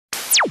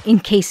in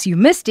case you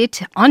missed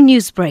it on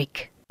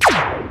Newsbreak.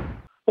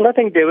 Well, I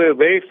think they were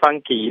very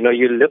funky.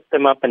 You lift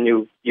them up and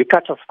you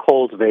cut off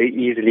calls very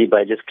easily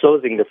by just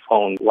closing the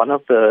phone. One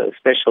of the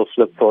special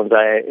flip phones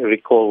I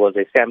recall was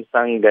a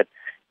Samsung that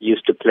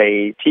used to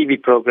play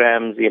TV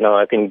programs.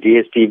 I think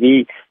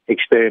DSTV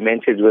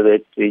experimented with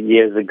it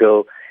years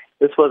ago.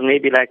 This was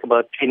maybe like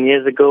about 10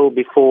 years ago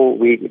before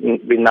we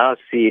now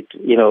see it,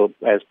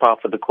 as part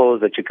of the calls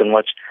that you can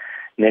watch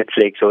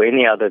Netflix or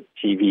any other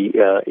TV,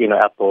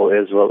 Apple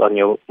as well on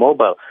your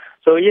mobile.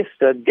 So yes,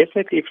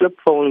 definitely flip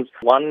phones,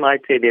 one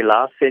might say the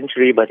last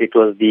century, but it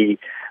was the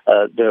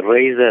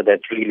Razor that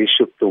really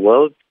shook the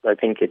world. I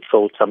think it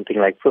sold something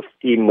like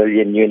 50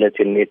 million units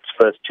in its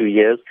first 2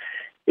 years.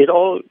 It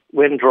all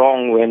went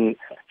wrong when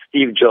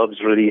Steve Jobs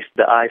released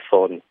the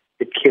iPhone.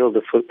 It killed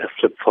the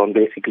flip phone,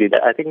 basically.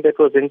 I think that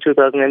was in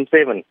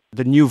 2007.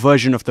 The new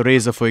version of the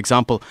Razor, for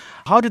example.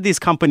 How did these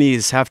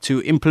companies have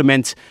to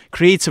implement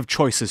creative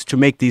choices to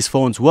make these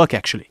phones work,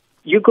 actually?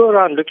 You go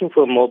around looking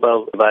for a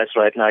mobile device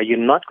right now, you're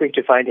not going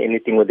to find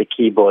anything with a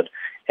keyboard.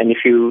 And if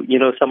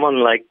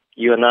someone like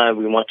you and I,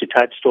 we want to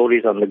type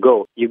stories on the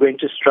go, you're going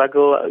to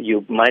struggle.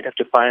 You might have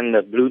to find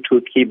a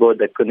Bluetooth keyboard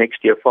that connects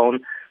to your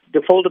phone. The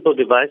foldable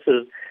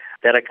devices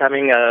that are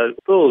coming are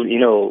still,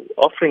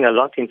 offering a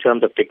lot in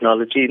terms of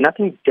technology.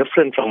 Nothing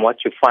different from what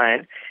you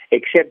find,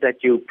 except that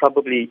you're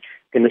probably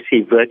going to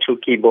see virtual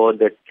keyboard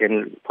that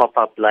can pop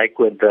up like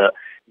with the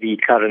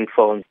current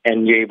phones,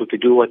 and you're able to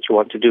do what you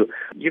want to do.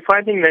 You're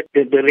finding that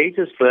the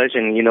latest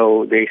version,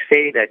 they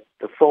say that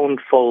the phone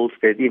folds,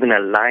 there's even a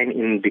line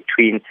in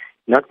between,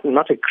 not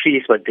a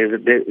crease, but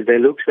there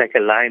looks like a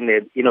line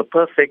there,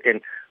 perfect, and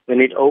when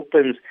it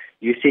opens,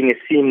 you're seeing a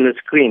seamless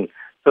screen.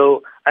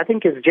 So I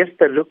think it's just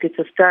a look, it's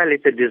a style,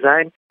 it's a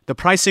design. The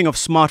pricing of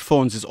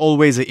smartphones is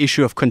always an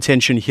issue of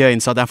contention here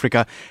in South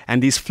Africa,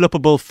 and these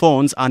flippable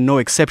phones are no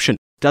exception.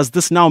 Does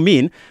this now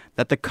mean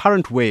that the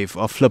current wave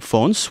of flip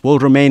phones will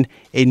remain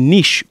a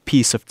niche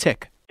piece of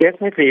tech?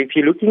 Definitely. If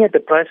you're looking at the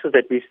prices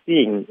that we're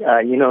seeing,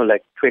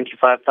 like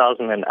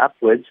 25,000 and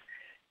upwards,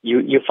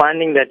 you're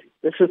finding that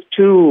this is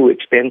too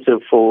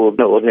expensive for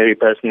the ordinary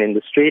person in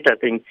the street. I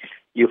think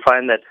you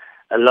find that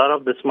a lot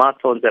of the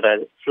smartphones that are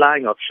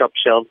flying off shop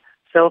shelves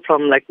sell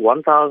from like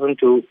 1,000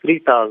 to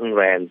 3,000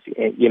 rands.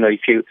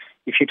 If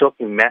you're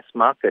talking mass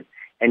market,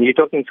 and you're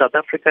talking South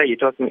Africa, you're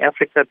talking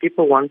Africa,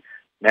 people want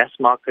mass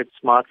market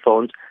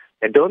smartphones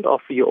that don't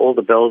offer you all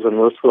the bells and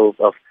whistles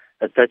of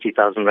a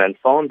 30,000 rand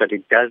phone, but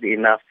it does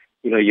enough.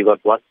 You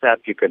got WhatsApp,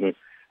 you can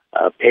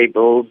pay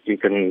bills, you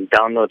can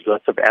download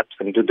lots of apps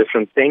and do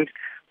different things.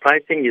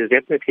 Pricing is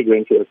definitely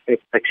going to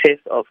affect success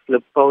of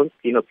flip phones.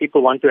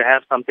 People want to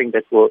have something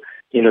that will,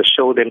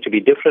 show them to be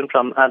different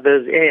from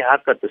others. Hey,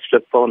 I've got this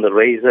flip phone, the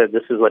Razor,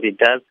 this is what it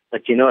does.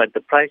 But, at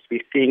the price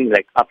we're seeing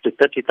like up to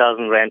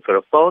 30,000 rand for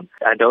a phone,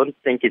 I don't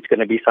think it's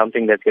going to be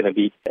something that's going to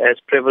be as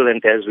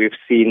prevalent as we've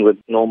seen with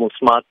normal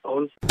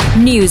smartphones.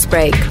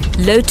 Newsbreak,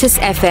 Lotus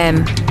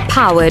FM,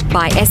 powered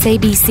by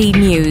SABC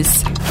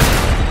News.